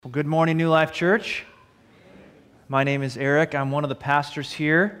Well, good morning, New Life Church. My name is Eric. I'm one of the pastors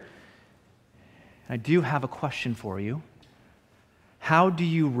here. I do have a question for you. How do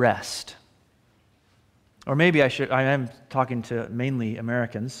you rest? Or maybe I am talking to mainly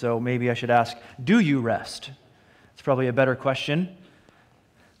Americans, so maybe I should ask, do you rest? It's probably a better question.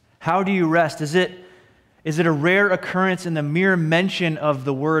 How do you rest? Is it a rare occurrence in the mere mention of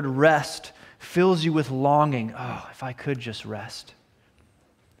the word rest fills you with longing? Oh, if I could just rest.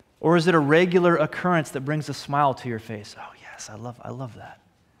 Or is it a regular occurrence that brings a smile to your face? Oh, yes, I love that.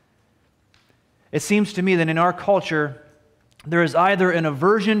 It seems to me that in our culture, there is either an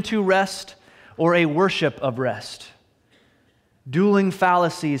aversion to rest or a worship of rest. Dueling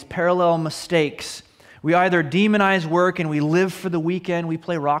fallacies, parallel mistakes. We either demonize work and we live for the weekend. We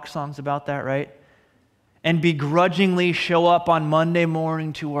play rock songs about that, right? And begrudgingly show up on Monday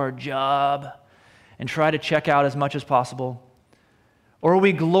morning to our job and try to check out as much as possible. Or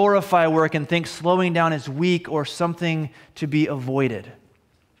we glorify work and think slowing down is weak or something to be avoided.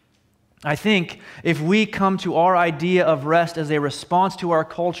 I think if we come to our idea of rest as a response to our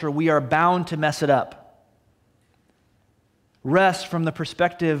culture, we are bound to mess it up. Rest, from the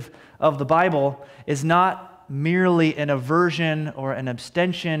perspective of the Bible, is not merely an aversion or an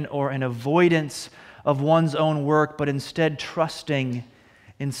abstention or an avoidance of one's own work, but instead trusting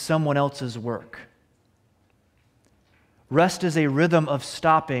in someone else's work. Rest is a rhythm of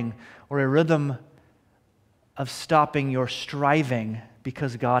stopping, or a rhythm of stopping your striving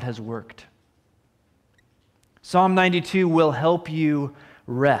because God has worked. Psalm 92 will help you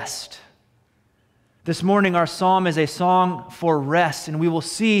rest. This morning, our psalm is a song for rest, and we will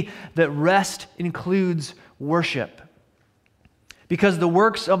see that rest includes worship. Because the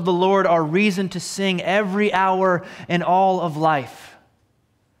works of the Lord are reason to sing every hour and all of life.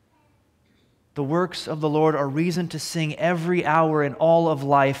 The works of the Lord are reason to sing every hour in all of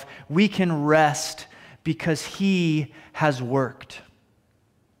life. We can rest because He has worked.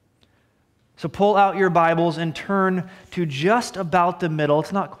 So pull out your Bibles and turn to just about the middle.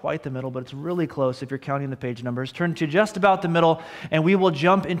 It's not quite the middle, but it's really close if you're counting the page numbers. Turn to just about the middle, and we will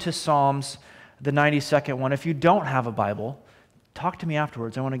jump into Psalms, the 92nd one. If you don't have a Bible, talk to me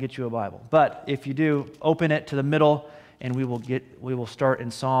afterwards. I want to get you a Bible. But if you do, open it to the middle, and we will start in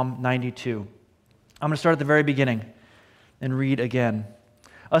Psalm 92. I'm going to start at the very beginning and read again.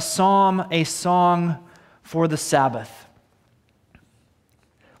 A psalm, a song for the Sabbath.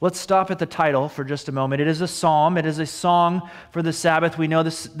 Let's stop at the title for just a moment. It is a psalm. It is a song for the Sabbath. We know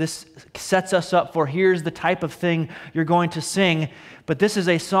this sets us up for here's the type of thing you're going to sing, but this is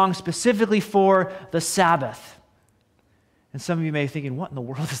a song specifically for the Sabbath. And some of you may be thinking, what in the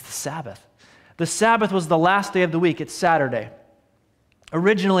world is the Sabbath? The Sabbath was the last day of the week. It's Saturday.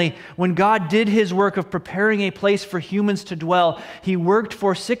 Originally, when God did His work of preparing a place for humans to dwell, He worked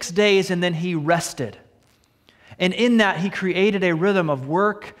for 6 days and then He rested. And in that, He created a rhythm of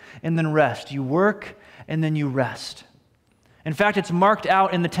work and then rest. You work and then you rest. In fact, it's marked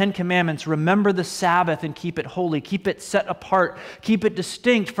out in the Ten Commandments. Remember the Sabbath and keep it holy. Keep it set apart. Keep it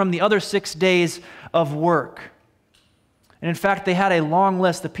distinct from the other 6 days of work. And in fact, they had a long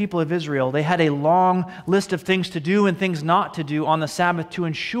list, the people of Israel. They had a long list of things to do and things not to do on the Sabbath to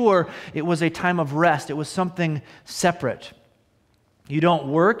ensure it was a time of rest. It was something separate. You don't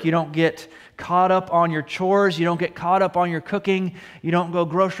work. You don't get caught up on your chores. You don't get caught up on your cooking. You don't go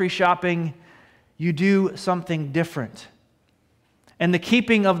grocery shopping. You do something different. And the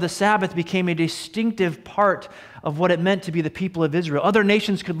keeping of the Sabbath became a distinctive part of what it meant to be the people of Israel. Other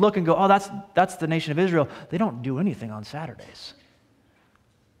nations could look and go, oh, that's the nation of Israel. They don't do anything on Saturdays.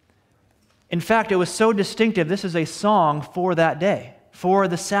 In fact, it was so distinctive, this is a song for that day, for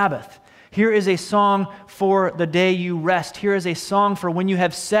the Sabbath. Here is a song for the day you rest. Here is a song for when you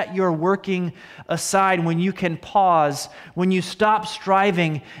have set your working aside, when you can pause, when you stop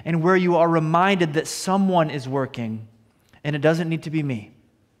striving, and where you are reminded that someone is working. And it doesn't need to be me.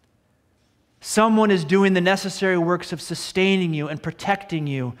 Someone is doing the necessary works of sustaining you and protecting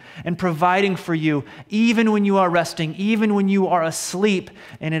you and providing for you, even when you are resting, even when you are asleep,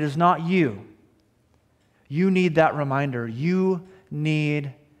 and it is not you. You need that reminder. You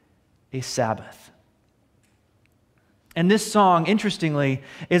need a Sabbath. And this song, interestingly,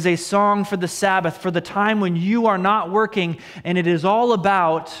 is a song for the Sabbath, for the time when you are not working, and it is all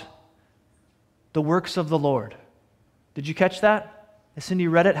about the works of the Lord. Did you catch that? As Cindy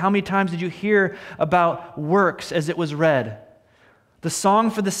read it, how many times did you hear about works as it was read? The song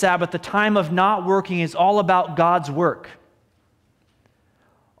for the Sabbath, the time of not working, is all about God's work.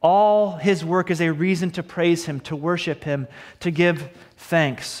 All His work is a reason to praise Him, to worship Him, to give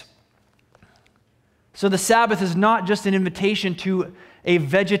thanks. So the Sabbath is not just an invitation to a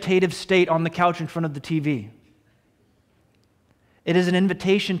vegetative state on the couch in front of the TV. It is an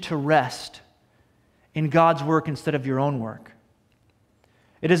invitation to rest in God's work instead of your own work.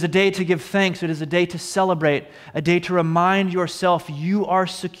 It is a day to give thanks. It is a day to celebrate, a day to remind yourself you are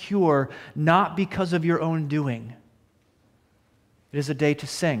secure not because of your own doing. It is a day to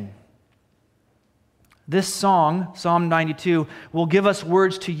sing. This song, Psalm 92, will give us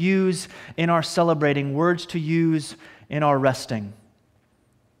words to use in our celebrating, words to use in our resting.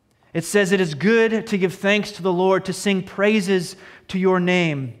 It says, "It is good to give thanks to the Lord, to sing praises to your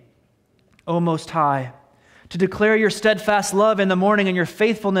name, O Most High, to declare your steadfast love in the morning and your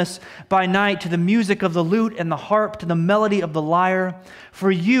faithfulness by night, to the music of the lute and the harp, to the melody of the lyre.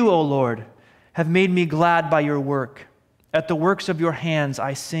 For you, O Lord, have made me glad by your work. At the works of your hands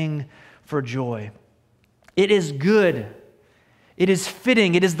I sing for joy." It is good. It is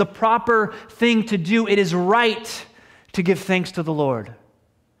fitting. It is the proper thing to do. It is right to give thanks to the Lord.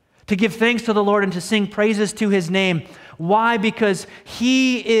 To give thanks to the Lord and to sing praises to His name. Why? Because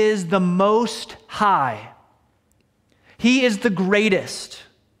He is the Most High. He is the greatest.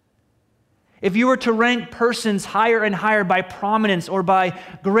 If you were to rank persons higher and higher by prominence or by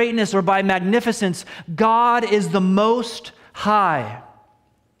greatness or by magnificence, God is the Most High.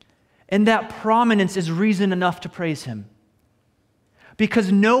 And that prominence is reason enough to praise Him.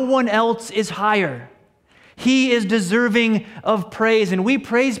 Because no one else is higher. He is deserving of praise. And we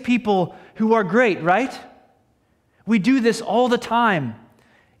praise people who are great, right? We do this all the time,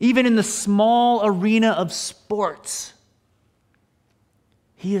 even in the small arena of sports.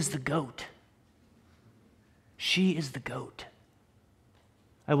 He is the GOAT. She is the GOAT.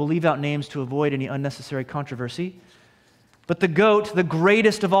 I will leave out names to avoid any unnecessary controversy. But the GOAT, the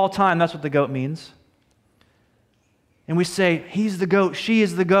greatest of all time, that's what the GOAT means. And we say, He's the GOAT, she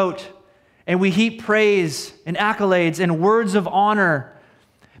is the GOAT. And we heap praise and accolades and words of honor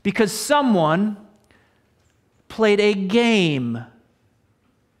because someone played a game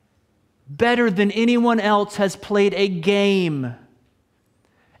better than anyone else has played a game.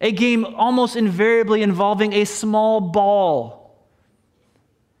 A game almost invariably involving a small ball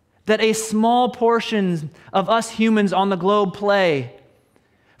that a small portion of us humans on the globe play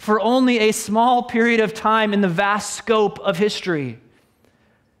for only a small period of time in the vast scope of history.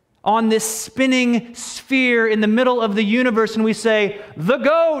 On this spinning sphere in the middle of the universe, and we say, the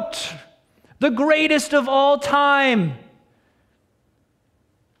GOAT, the greatest of all time.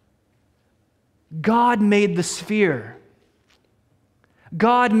 God made the sphere.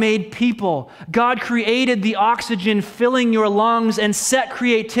 God made people. God created the oxygen filling your lungs and set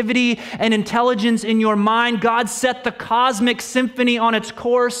creativity and intelligence in your mind. God set the cosmic symphony on its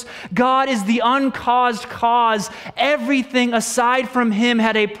course. God is the uncaused cause. Everything aside from Him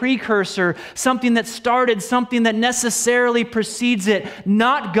had a precursor, something that started, something that necessarily precedes it,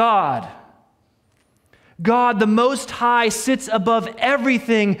 not God. God, the Most High, sits above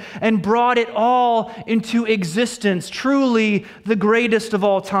everything and brought it all into existence, truly the greatest of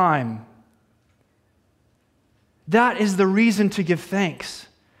all time. That is the reason to give thanks,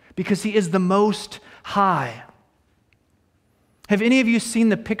 because He is the Most High. Have any of you seen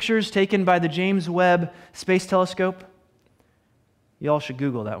the pictures taken by the James Webb Space Telescope? You all should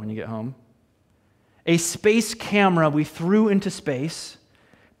Google that when you get home. A space camera we threw into space,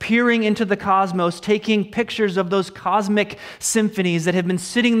 peering into the cosmos, taking pictures of those cosmic symphonies that have been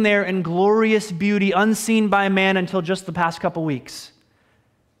sitting there in glorious beauty, unseen by man until just the past couple weeks.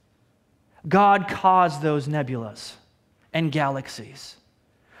 God caused those nebulas and galaxies,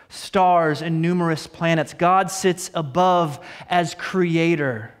 stars and numerous planets. God sits above as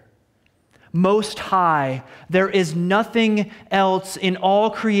creator. Most High, there is nothing else in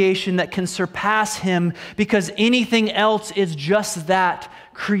all creation that can surpass Him, because anything else is just that,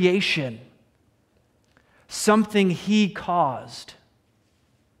 creation. Something He caused.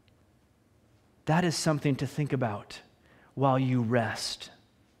 That is something to think about while you rest.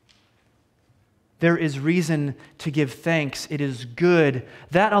 There is reason to give thanks. It is good.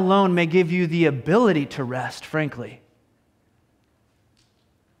 That alone may give you the ability to rest, frankly.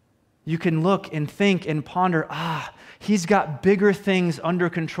 You can look and think and ponder, He's got bigger things under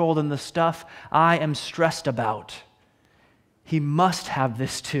control than the stuff I am stressed about. He must have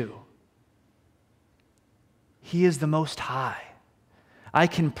this too. He is the Most High. I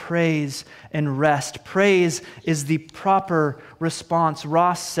can praise and rest. Praise is the proper response.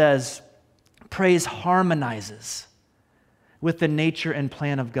 Ross says, praise harmonizes with the nature and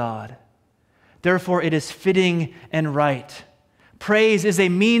plan of God. Therefore, it is fitting and right. Praise is a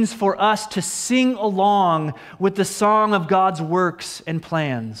means for us to sing along with the song of God's works and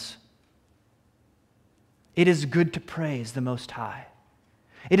plans. It is good to praise the Most High.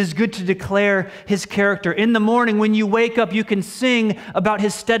 It is good to declare his character. In the morning, when you wake up, you can sing about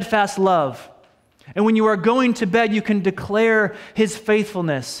his steadfast love. And when you are going to bed, you can declare his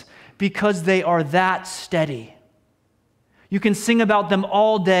faithfulness because they are that steady. You can sing about them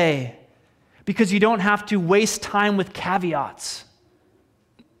all day because you don't have to waste time with caveats.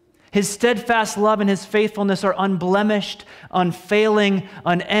 His steadfast love and his faithfulness are unblemished, unfailing,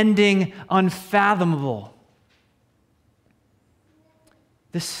 unending, unfathomable.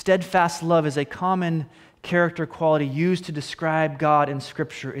 This steadfast love is a common character quality used to describe God in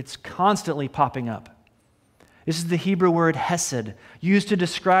Scripture. It's constantly popping up. This is the Hebrew word hesed, used to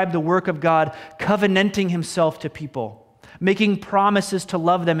describe the work of God covenanting himself to people, making promises to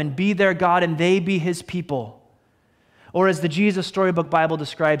love them and be their God and they be his people. Or as the Jesus Storybook Bible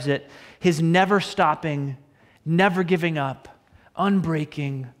describes it, his never stopping, never giving up,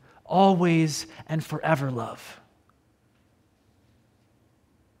 unbreaking, always and forever love.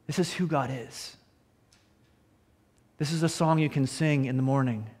 This is who God is. This is a song you can sing in the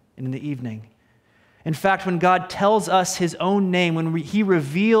morning and in the evening. In fact, when God tells us his own name, when he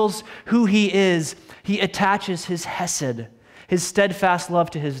reveals who he is, he attaches his hesed, his steadfast love,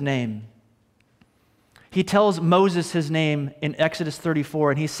 to his name. He tells Moses his name in Exodus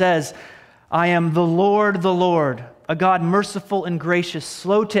 34, and he says, I am the Lord, a God merciful and gracious,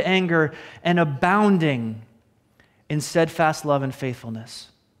 slow to anger, and abounding in steadfast love and faithfulness.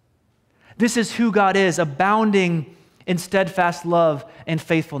 This is who God is, abounding in steadfast love and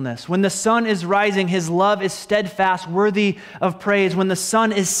faithfulness. When the sun is rising, his love is steadfast, worthy of praise. When the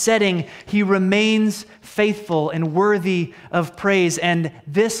sun is setting, he remains faithful and worthy of praise. And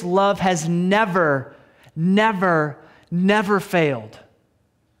this love has never failed.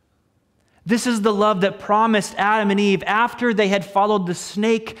 This is the love that promised Adam and Eve after they had followed the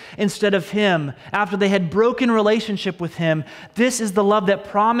snake instead of him, after they had broken relationship with him. This is the love that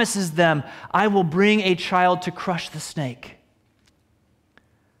promises them, I will bring a child to crush the snake.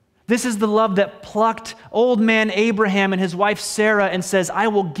 This is the love that plucked old man Abraham and his wife Sarah and says, I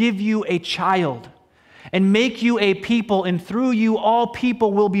will give you a child and make you a people, and through you all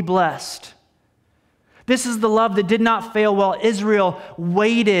people will be blessed. This is the love that did not fail while Israel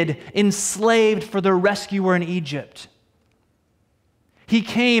waited, enslaved for their rescuer in Egypt. He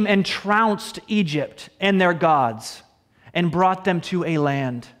came and trounced Egypt and their gods and brought them to a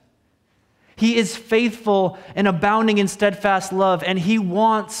land. He is faithful and abounding in steadfast love, and he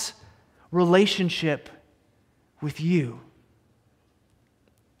wants relationship with you.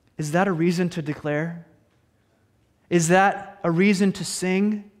 Is that a reason to declare? Is that a reason to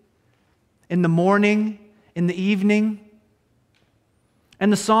sing? In the morning, in the evening.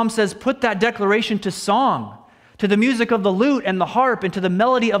 And the psalm says, put that declaration to song, to the music of the lute and the harp and to the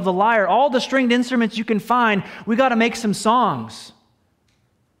melody of the lyre. All the stringed instruments you can find, we got to make some songs.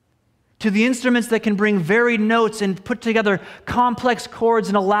 To the instruments that can bring varied notes and put together complex chords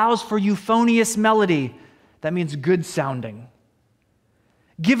and allows for euphonious melody. That means good sounding.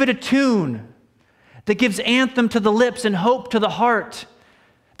 Give it a tune that gives anthem to the lips and hope to the heart.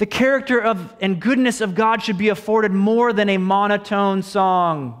 The character of and goodness of God should be afforded more than a monotone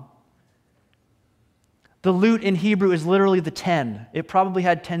song. The lute in Hebrew is literally the 10. It probably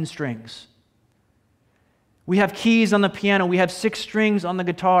had 10 strings. We have keys on the piano. We have 6 strings on the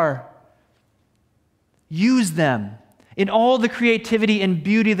guitar. Use them in all the creativity and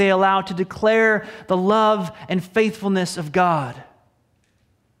beauty they allow to declare the love and faithfulness of God.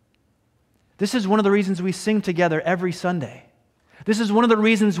 This is one of the reasons we sing together every Sunday. This is one of the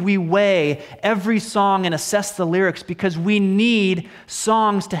reasons we weigh every song and assess the lyrics, because we need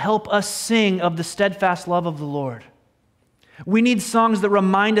songs to help us sing of the steadfast love of the Lord. We need songs that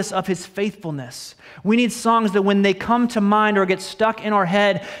remind us of his faithfulness. We need songs that when they come to mind or get stuck in our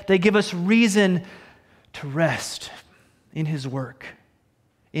head, they give us reason to rest in his work,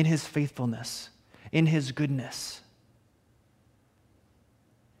 in his faithfulness, in his goodness.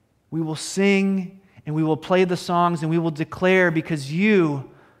 We will sing and we will play the songs and we will declare, because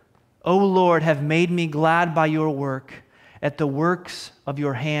you, O Lord, have made me glad by your work. At the works of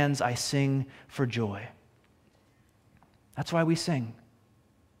your hands I sing for joy. That's why we sing.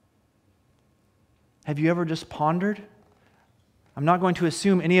 Have you ever just pondered? I'm not going to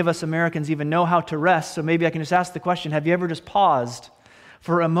assume any of us Americans even know how to rest, so maybe I can just ask the question, have you ever just paused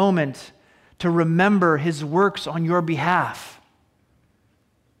for a moment to remember his works on your behalf?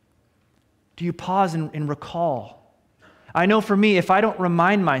 Do you pause and recall? I know for me, if I don't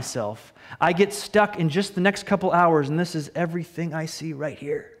remind myself, I get stuck in just the next couple hours, and this is everything I see right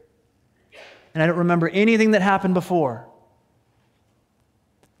here. And I don't remember anything that happened before.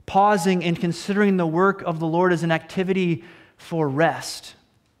 Pausing and considering the work of the Lord as an activity for rest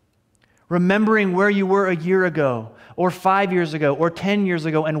remembering where you were a year ago, or 5 years ago, or 10 years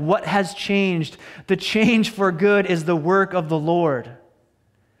ago, and what has changed. The change for good is the work of the Lord.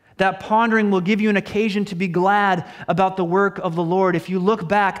 That pondering will give you an occasion to be glad about the work of the Lord. If you look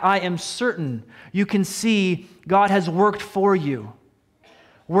back, I am certain you can see God has worked for you,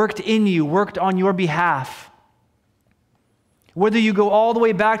 worked in you, worked on your behalf. Whether you go all the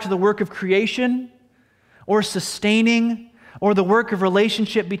way back to the work of creation, or sustaining, or the work of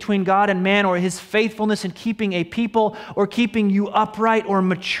relationship between God and man, or his faithfulness in keeping a people, or keeping you upright, or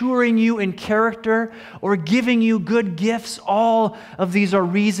maturing you in character, or giving you good gifts, all of these are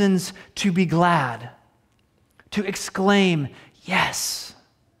reasons to be glad, to exclaim, yes.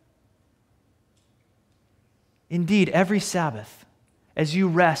 Indeed, every Sabbath, as you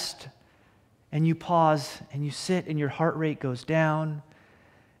rest and you pause and you sit and your heart rate goes down,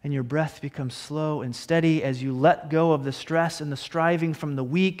 and your breath becomes slow and steady as you let go of the stress and the striving from the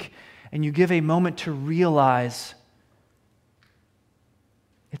week, and you give a moment to realize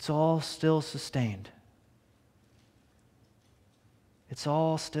it's all still sustained. It's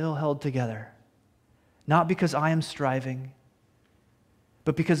all still held together. Not because I am striving,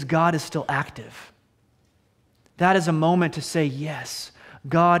 but because God is still active. That is a moment to say, yes,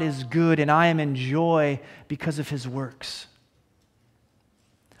 God is good, and I am in joy because of his works.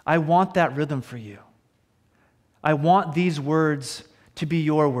 I want that rhythm for you. I want these words to be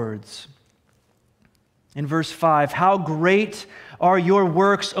your words. In verse 5, how great are your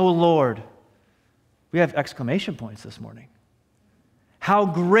works, O Lord. We have exclamation points this morning. How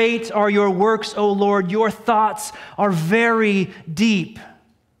great are your works, O Lord. Your thoughts are very deep.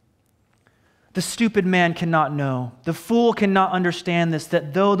 The stupid man cannot know. The fool cannot understand this,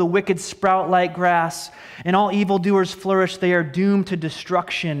 that though the wicked sprout like grass and all evildoers flourish, they are doomed to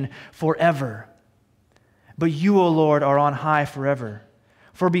destruction forever. But you, O Lord, are on high forever.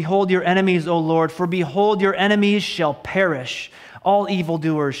 For behold your enemies, O Lord, for behold your enemies shall perish. All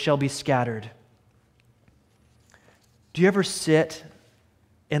evildoers shall be scattered. Do you ever sit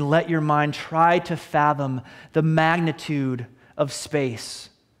and let your mind try to fathom the magnitude of space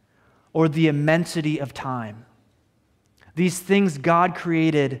or the immensity of time? These things God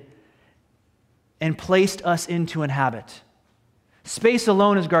created and placed us in to inhabit. Space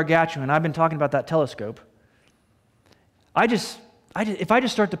alone is gargantuan. I've been talking about that telescope. If I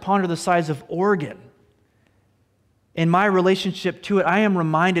just start to ponder the size of Oregon and my relationship to it, I am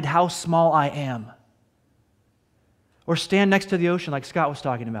reminded how small I am. Or stand next to the ocean like Scott was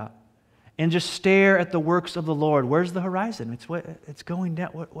talking about and just stare at the works of the Lord. Where's the horizon? It's going down.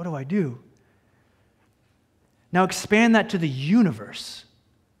 What do I do? Now expand that to the universe.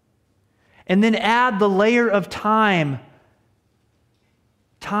 And then add the layer of time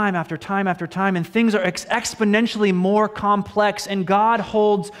after time after time, and things are exponentially more complex, and God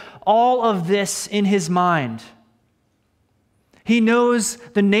holds all of this in his mind. He knows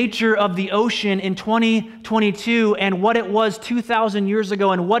the nature of the ocean in 2022 and what it was 2,000 years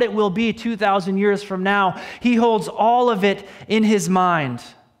ago and what it will be 2,000 years from now. He holds all of it in his mind.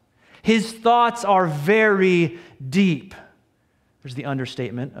 His thoughts are very deep. There's the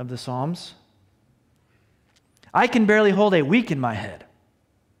understatement of the Psalms. I can barely hold a week in my head.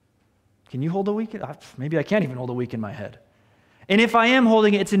 Can you hold a week? Maybe I can't even hold a week in my head. And if I am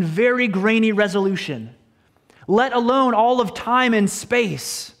holding it, it's in very grainy resolution, let alone all of time and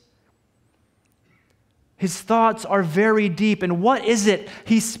space. His thoughts are very deep. And what is it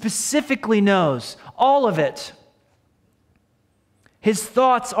he specifically knows? All of it. His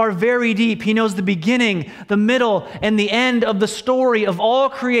thoughts are very deep. He knows the beginning, the middle, and the end of the story of all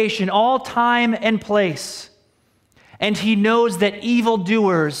creation, all time and place. And he knows that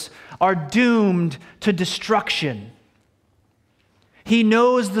evildoers are doomed to destruction. He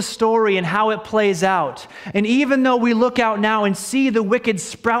knows the story and how it plays out. And even though we look out now and see the wicked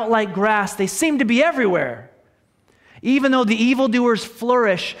sprout like grass, they seem to be everywhere. Even though the evildoers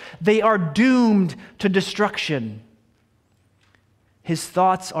flourish, they are doomed to destruction. His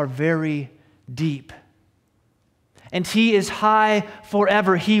thoughts are very deep. And he is high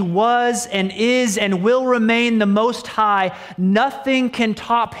forever. He was and is and will remain the Most High. Nothing can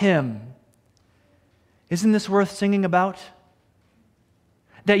top him. Isn't this worth singing about?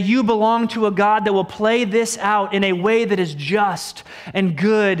 That you belong to a God that will play this out in a way that is just and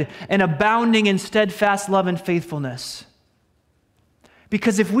good and abounding in steadfast love and faithfulness.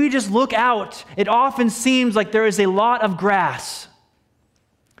 Because if we just look out, it often seems like there is a lot of grass.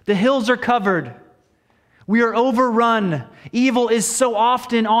 The hills are covered. We are overrun. Evil is so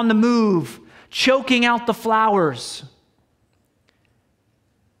often on the move, choking out the flowers.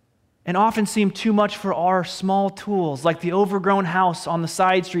 and often seem too much for our small tools, like the overgrown house on the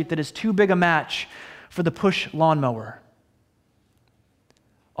side street that is too big a match for the push lawnmower.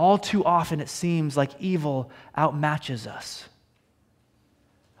 All too often it seems like evil outmatches us.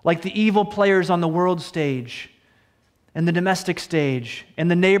 Like the evil players on the world stage and the domestic stage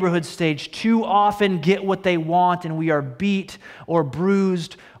and the neighborhood stage too often get what they want, and we are beat or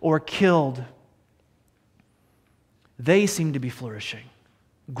bruised or killed. They seem to be flourishing,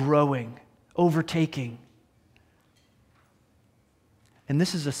 growing, overtaking. And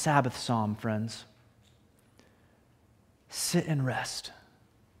this is a Sabbath psalm, friends. Sit and rest.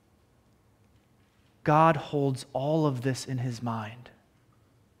 God holds all of this in his mind.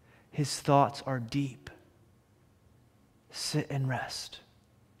 His thoughts are deep. Sit and rest.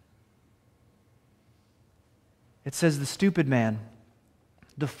 It says the stupid man,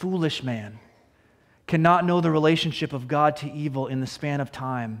 the foolish man, cannot know the relationship of God to evil in the span of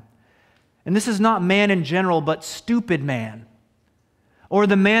time. And this is not man in general, but stupid man, or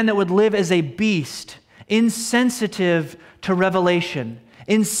the man that would live as a beast, insensitive to revelation,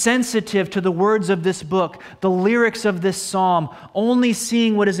 insensitive to the words of this book, the lyrics of this psalm, only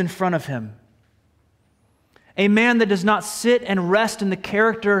seeing what is in front of him. A man that does not sit and rest in the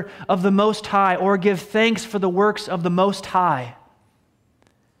character of the Most High or give thanks for the works of the Most High.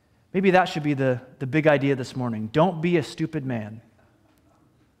 Maybe that should be the big idea this morning. Don't be a stupid man.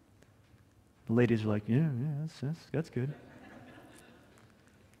 The ladies are like, yeah, that's good.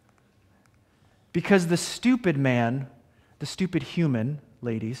 Because the stupid man, the stupid human,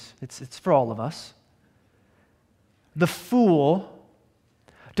 ladies, it's for all of us. The fool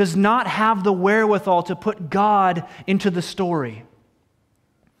does not have the wherewithal to put God into the story.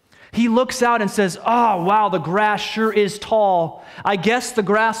 He looks out and says, oh, wow, the grass sure is tall. I guess the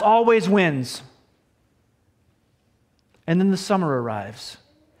grass always wins. And then the summer arrives,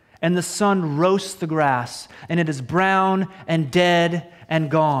 and the sun roasts the grass, and it is brown and dead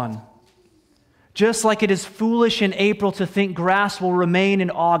and gone. Just like it is foolish in April to think grass will remain in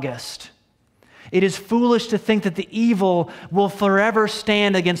August, it is foolish to think that the evil will forever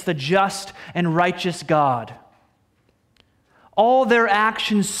stand against the just and righteous God. All their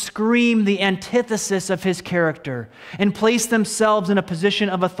actions scream the antithesis of his character and place themselves in a position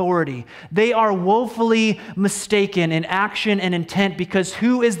of authority. They are woefully mistaken in action and intent, because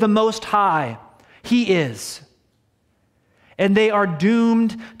who is the Most High? He is. And they are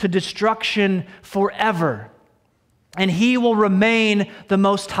doomed to destruction forever. And he will remain the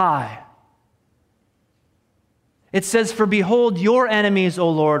Most High. It says, for behold your enemies, O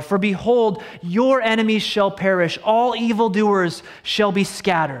Lord, for behold your enemies shall perish, all evildoers shall be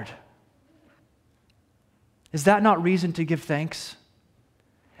scattered. Is that not reason to give thanks?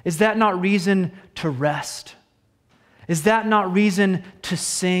 Is that not reason to rest? Is that not reason to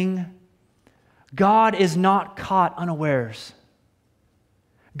sing? God is not caught unawares.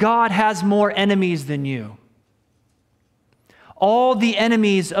 God has more enemies than you. All the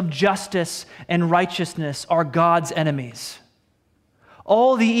enemies of justice and righteousness are God's enemies.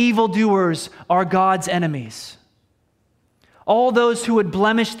 All the evildoers are God's enemies. All those who would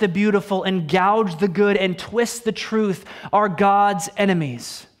blemish the beautiful and gouge the good and twist the truth are God's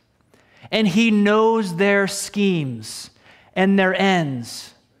enemies. And he knows their schemes and their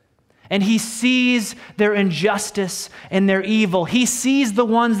ends. And he sees their injustice and their evil. He sees the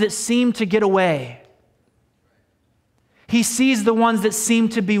ones that seem to get away. He sees the ones that seem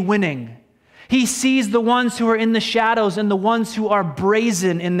to be winning. He sees the ones who are in the shadows and the ones who are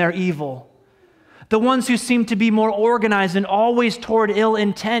brazen in their evil. The ones who seem to be more organized and always toward ill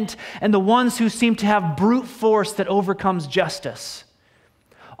intent, and the ones who seem to have brute force that overcomes justice.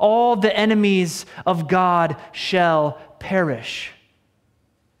 All the enemies of God shall perish.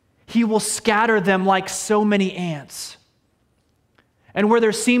 He will scatter them like so many ants. And where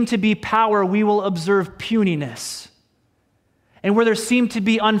there seemed to be power, we will observe puniness. And where there seemed to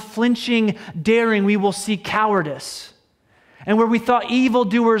be unflinching daring, we will see cowardice. And where we thought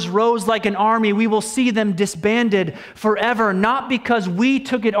evildoers rose like an army, we will see them disbanded forever, not because we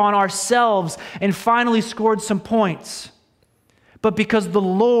took it on ourselves and finally scored some points, but because the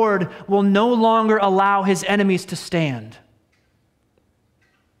Lord will no longer allow his enemies to stand.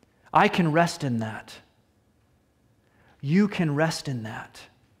 I can rest in that. You can rest in that.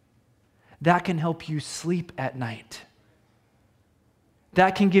 That can help you sleep at night.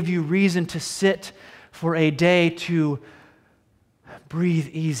 That can give you reason to sit for a day to breathe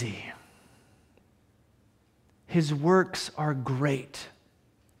easy. His works are great.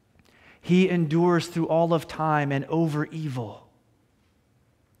 He endures through all of time and over evil.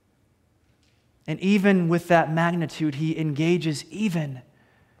 And even with that magnitude, he engages even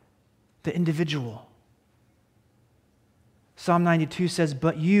the individual. Psalm 92 says,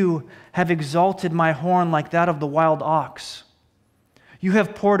 "But you have exalted my horn like that of the wild ox. You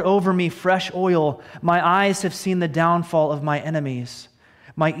have poured over me fresh oil. My eyes have seen the downfall of my enemies.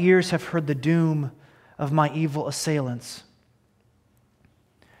 My ears have heard the doom of my evil assailants."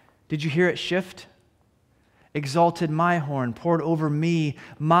 Did you hear it shift? Exalted my horn, poured over me.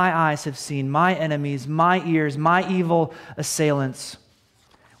 My eyes have seen my enemies, my ears, my evil assailants.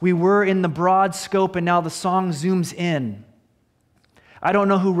 We were in the broad scope, and now the song zooms in. I don't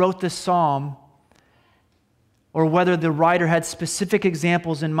know who wrote this psalm, or whether the writer had specific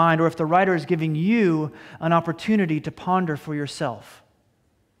examples in mind, or if the writer is giving you an opportunity to ponder for yourself.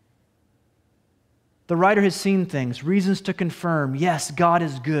 The writer has seen things, reasons to confirm, yes, God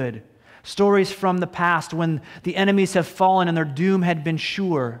is good. Stories from the past when the enemies have fallen and their doom had been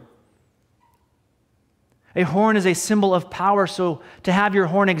sure. A horn is a symbol of power, so to have your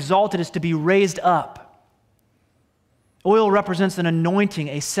horn exalted is to be raised up. Oil represents an anointing,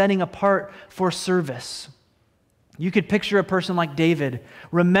 a setting apart for service. You could picture a person like David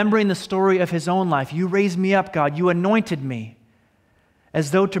remembering the story of his own life. You raised me up, God. You anointed me,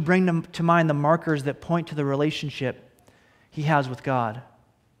 as though to bring them to mind the markers that point to the relationship he has with God.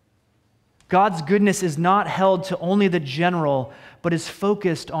 God's goodness is not held to only the general, but is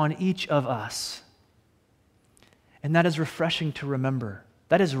focused on each of us. And that is refreshing to remember.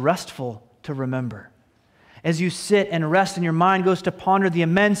 That is restful to remember. As you sit and rest and your mind goes to ponder the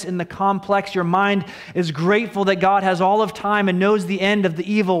immense and the complex, your mind is grateful that God has all of time and knows the end of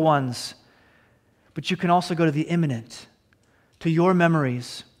the evil ones. But you can also go to the imminent, to your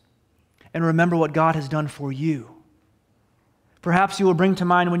memories, and remember what God has done for you. Perhaps you will bring to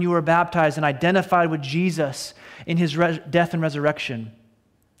mind when you were baptized and identified with Jesus in his death and resurrection.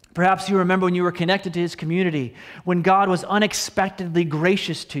 Perhaps you remember when you were connected to his community, when God was unexpectedly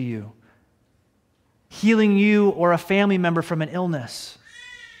gracious to you, healing you or a family member from an illness,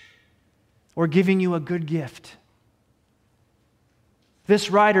 or giving you a good gift. This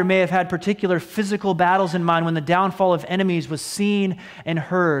writer may have had particular physical battles in mind when the downfall of enemies was seen and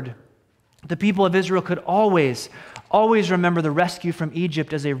heard. The people of Israel could always remember the rescue from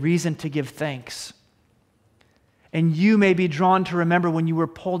Egypt as a reason to give thanks. And you may be drawn to remember when you were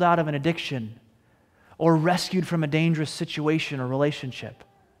pulled out of an addiction or rescued from a dangerous situation or relationship.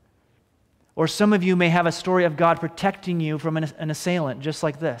 Or some of you may have a story of God protecting you from an assailant, just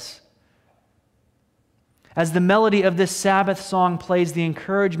like this. As the melody of this Sabbath song plays, the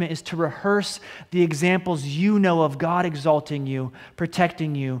encouragement is to rehearse the examples you know of God exalting you,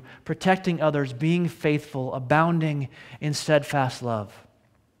 protecting others, being faithful, abounding in steadfast love.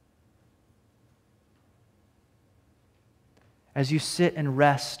 As you sit and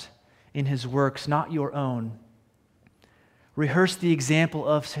rest in his works, not your own, rehearse the example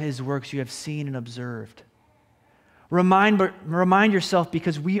of his works you have seen and observed. Remind yourself,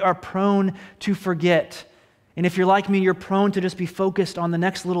 because we are prone to forget. And if you're like me, you're prone to just be focused on the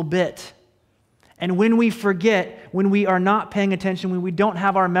next little bit. And when we forget, when we are not paying attention, when we don't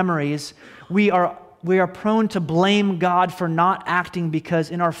have our memories, we are prone to blame God for not acting,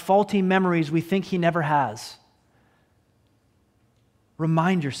 because in our faulty memories, we think he never has.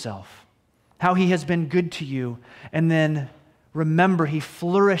 Remind yourself how he has been good to you, and then remember he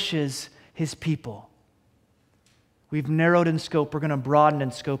flourishes his people. We've narrowed in scope. We're going to broaden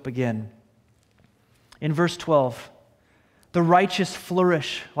in scope again. In verse 12, the righteous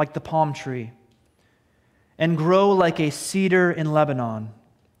flourish like the palm tree and grow like a cedar in Lebanon.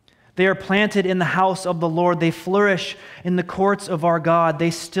 They are planted in the house of the Lord. They flourish in the courts of our God. They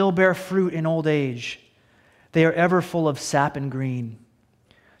still bear fruit in old age. They are ever full of sap and green.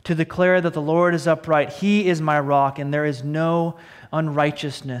 To declare that the Lord is upright, he is my rock, and there is no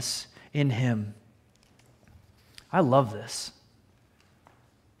unrighteousness in him. I love this.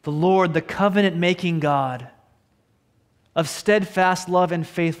 The Lord, the covenant-making God of steadfast love and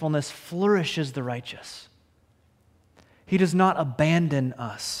faithfulness, flourishes the righteous. He does not abandon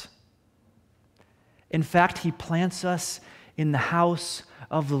us. In fact, he plants us in the house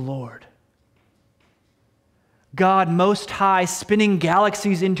of the Lord. God, Most High, spinning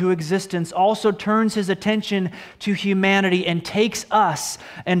galaxies into existence, also turns his attention to humanity and takes us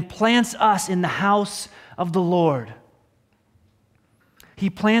and plants us in the house of the Lord. He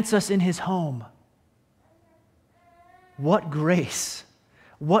plants us in his home. What grace,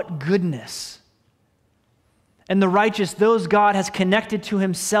 what goodness. And the righteous, those God has connected to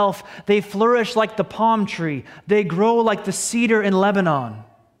himself, they flourish like the palm tree. They grow like the cedar in Lebanon.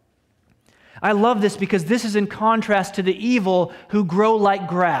 I love this because this is in contrast to the evil who grow like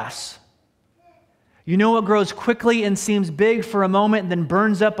grass. You know what grows quickly and seems big for a moment and then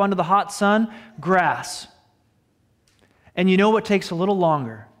burns up under the hot sun? Grass. And you know what takes a little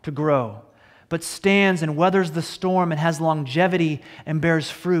longer to grow, but stands and weathers the storm and has longevity and bears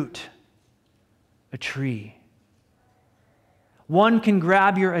fruit? A tree. One can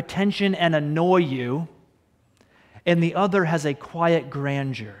grab your attention and annoy you, and the other has a quiet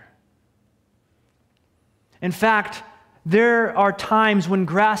grandeur. In fact, there are times when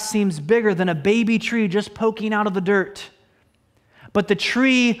grass seems bigger than a baby tree just poking out of the dirt. But the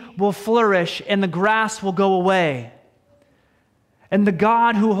tree will flourish and the grass will go away. And the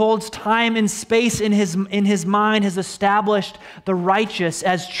God who holds time and space in his mind has established the righteous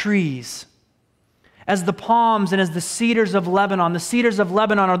as trees, as the palms and as the cedars of Lebanon. The cedars of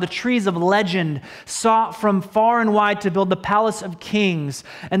Lebanon are the trees of legend, sought from far and wide to build the palace of kings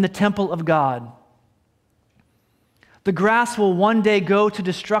and the temple of God. The grass will one day go to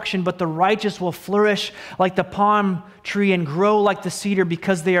destruction, but the righteous will flourish like the palm tree and grow like the cedar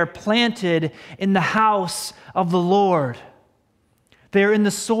because they are planted in the house of the Lord. They are in the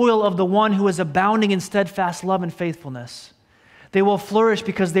soil of the one who is abounding in steadfast love and faithfulness. They will flourish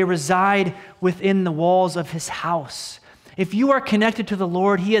because they reside within the walls of his house. If you are connected to the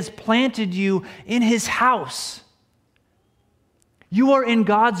Lord, he has planted you in his house. You are in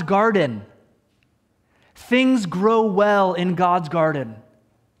God's garden. Things grow well in God's garden,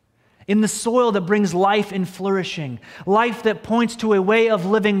 in the soil that brings life and flourishing, life that points to a way of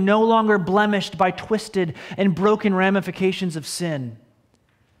living no longer blemished by twisted and broken ramifications of sin.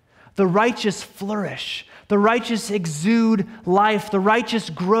 The righteous flourish. The righteous exude life. The righteous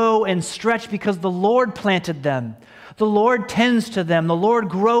grow and stretch because the Lord planted them. The Lord tends to them. The Lord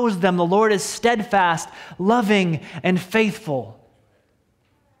grows them. The Lord is steadfast, loving, and faithful.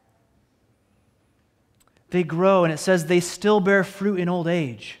 They grow, and it says they still bear fruit in old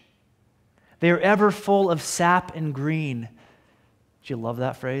age. They are ever full of sap and green. Do you love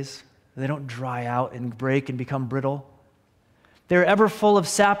that phrase? They don't dry out and break and become brittle. They are ever full of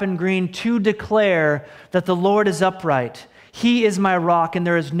sap and green to declare that the Lord is upright. He is my rock, and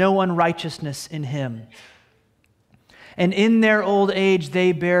there is no unrighteousness in him. And in their old age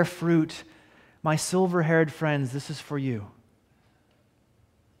they bear fruit. My silver-haired friends, this is for you.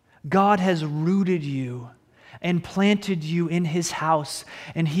 God has rooted you and planted you in his house,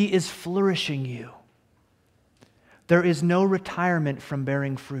 and he is flourishing you. There is no retirement from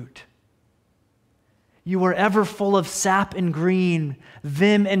bearing fruit. You are ever full of sap and green,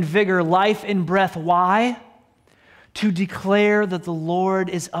 vim and vigor, life and breath. Why? To declare that the Lord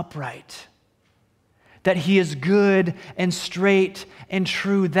is upright, that he is good and straight and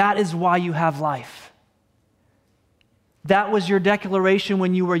true. That is why you have life. That was your declaration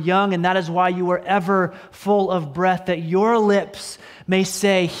when you were young, and that is why you are ever full of breath, that your lips may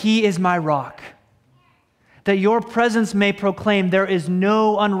say, he is my rock. That your presence may proclaim, there is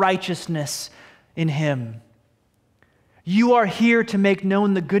no unrighteousness in him. You are here to make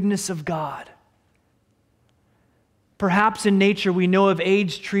known the goodness of God. Perhaps in nature we know of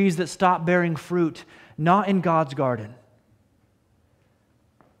aged trees that stop bearing fruit, not in God's garden.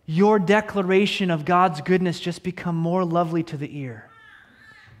 Your declaration of God's goodness just become more lovely to the ear.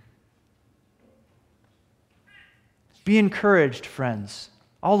 Be encouraged, friends.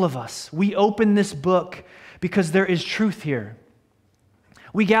 All of us. We open this book because there is truth here.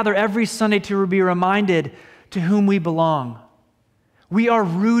 We gather every Sunday to be reminded to whom we belong. We are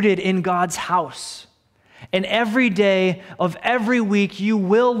rooted in God's house. And every day of every week, you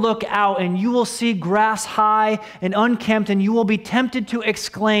will look out and you will see grass high and unkempt, and you will be tempted to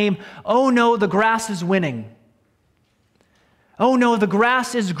exclaim, oh no, the grass is winning. Oh no, the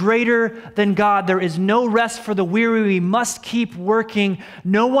grass is greater than God. There is no rest for the weary. We must keep working.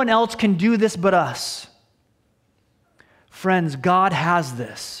 No one else can do this but us. Friends, God has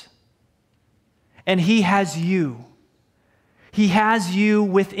this. And he has you. He has you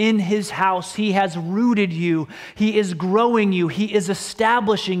within his house. He has rooted you. He is growing you. He is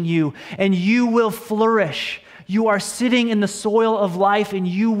establishing you, and you will flourish. You are sitting in the soil of life, and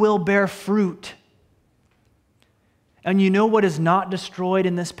you will bear fruit. And you know what is not destroyed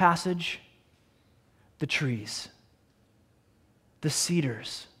in this passage? The trees, the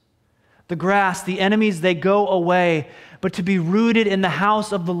cedars, the grass, the enemies, they go away. But to be rooted in the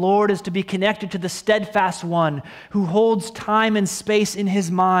house of the Lord is to be connected to the steadfast one who holds time and space in his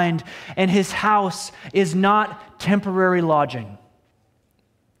mind, and his house is not temporary lodging.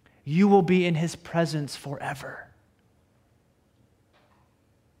 You will be in his presence forever,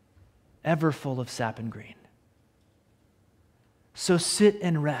 ever full of sap and green. So sit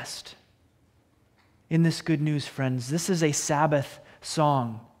and rest in this good news, friends. This is a Sabbath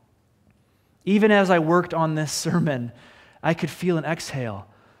song. Even as I worked on this sermon, I could feel an exhale.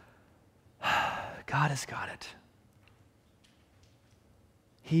 God has got it.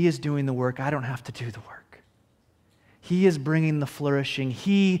 He is doing the work. I don't have to do the work. He is bringing the flourishing.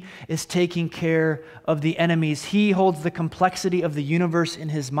 He is taking care of the enemies. He holds the complexity of the universe in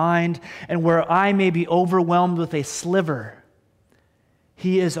his mind, and where I may be overwhelmed with a sliver,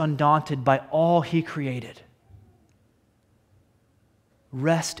 he is undaunted by all he created.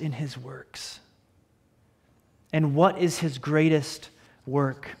 Rest in his works. And what is his greatest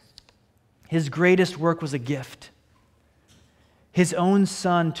work? His greatest work was a gift. His own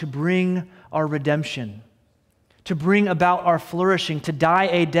Son to bring our redemption, to bring about our flourishing, to die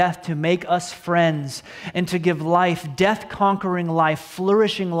a death to make us friends, and to give life, death-conquering life,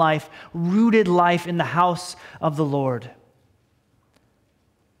 flourishing life, rooted life in the house of the Lord.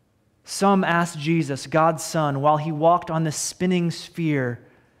 Some asked Jesus, God's Son, while he walked on the spinning sphere,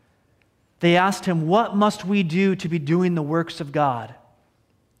 they asked him, what must we do to be doing the works of God?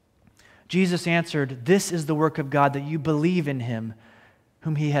 Jesus answered, this is the work of God, that you believe in him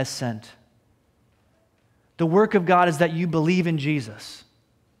whom he has sent. The work of God is that you believe in Jesus.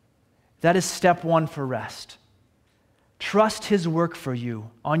 That is step one for rest. Trust his work for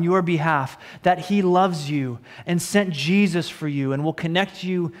you on your behalf, that he loves you and sent Jesus for you and will connect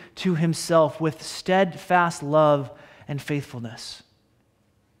you to himself with steadfast love and faithfulness.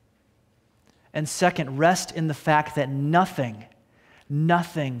 And second, rest in the fact that nothing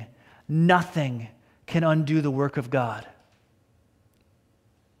can undo the work of God.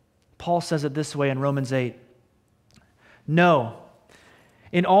 Paul says it this way in Romans 8. No,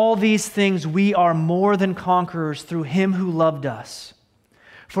 in all these things we are more than conquerors through him who loved us.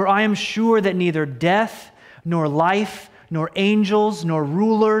 For I am sure that neither death, nor life, nor angels, nor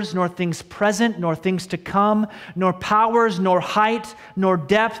rulers, nor things present, nor things to come, nor powers, nor height, nor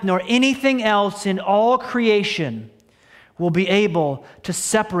depth, nor anything else in all creation will be able to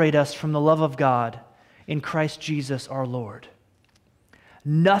separate us from the love of God in Christ Jesus our Lord.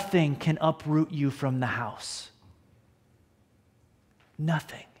 Nothing can uproot you from the house.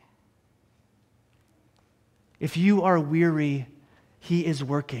 Nothing. If you are weary, he is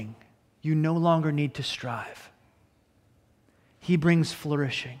working. You no longer need to strive. He brings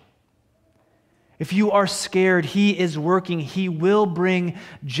flourishing. If you are scared, he is working. He will bring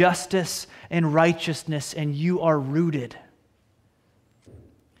justice and righteousness, and you are rooted.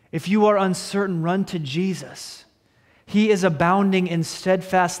 If you are uncertain, run to Jesus. He is abounding in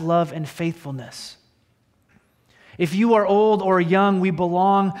steadfast love and faithfulness. If you are old or young, we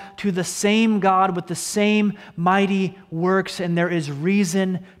belong to the same God with the same mighty works, and there is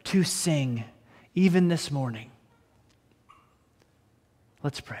reason to sing, even this morning.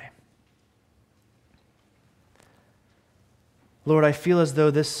 Let's pray. Lord, I feel as though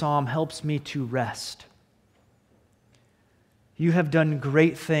this psalm helps me to rest. You have done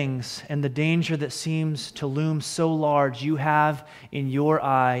great things, and the danger that seems to loom so large, you have in your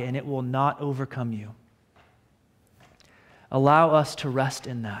eye, and it will not overcome you. Allow us to rest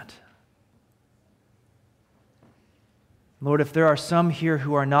in that. Lord, if there are some here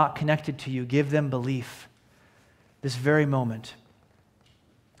who are not connected to you, give them belief this very moment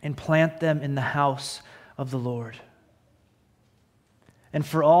and plant them in the house of the Lord. And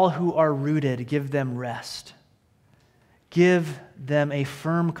for all who are rooted, give them rest. Give them a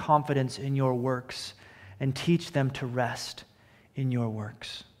firm confidence in your works and teach them to rest in your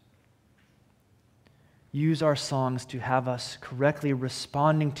works. Use our songs to have us correctly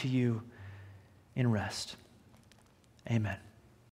responding to you in rest. Amen.